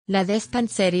La Destan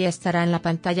serie estará en la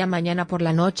pantalla mañana por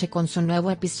la noche con su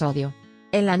nuevo episodio.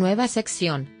 En la nueva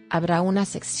sección, habrá una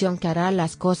sección que hará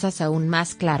las cosas aún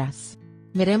más claras.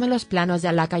 Veremos los planos de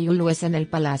Alaka y Ullues en el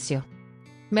palacio.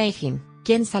 Meijin,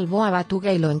 quien salvó a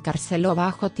Batuga y lo encarceló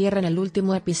bajo tierra en el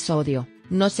último episodio,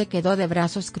 no se quedó de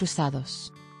brazos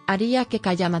cruzados. Haría que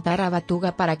Kaya matara a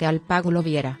Batuga para que Alpagu lo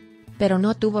viera. Pero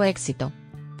no tuvo éxito.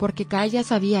 Porque Kaya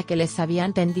sabía que les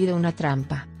habían tendido una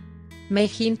trampa.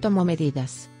 Meijin tomó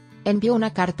medidas. Envió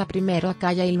una carta primero a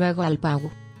Kaya y luego a Alpagu.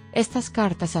 Estas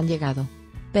cartas han llegado.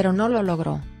 Pero no lo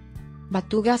logró.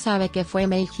 Batuga sabe que fue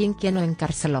Meijin quien lo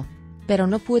encarceló. Pero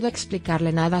no pudo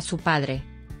explicarle nada a su padre.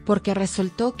 Porque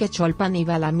resultó que Cholpan y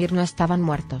Balamir no estaban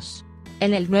muertos.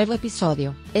 En el nuevo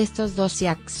episodio, estos dos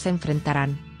Yaks se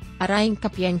enfrentarán. Hará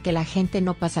hincapié en que la gente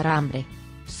no pasará hambre.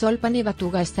 Cholpan y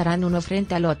Batuga estarán uno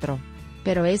frente al otro.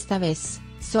 Pero esta vez,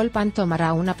 Cholpan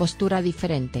tomará una postura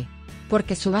diferente.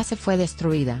 Porque su base fue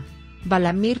destruida.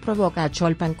 Balamir provoca a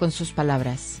Cholpan con sus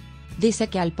palabras. Dice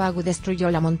que Alpagu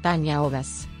destruyó la montaña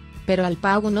Ovas. Pero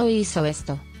Alpagu no hizo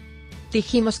esto.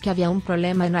 Dijimos que había un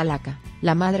problema en Alaka,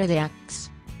 la madre de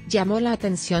Ax. Llamó la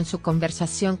atención su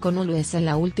conversación con Ullues en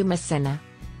la última escena.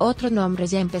 Otros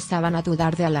nombres ya empezaban a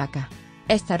dudar de Alaka.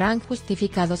 Estarán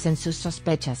justificados en sus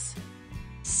sospechas.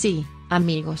 Sí,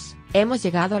 amigos, hemos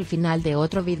llegado al final de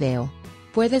otro video.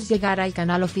 Puedes llegar al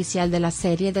canal oficial de la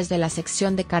serie desde la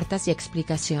sección de cartas y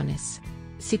explicaciones.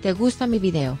 Si te gusta mi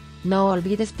video, no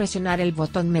olvides presionar el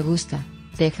botón me gusta,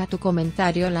 deja tu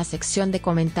comentario en la sección de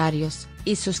comentarios,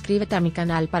 y suscríbete a mi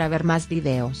canal para ver más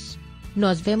videos.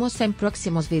 Nos vemos en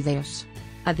próximos videos.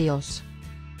 Adiós.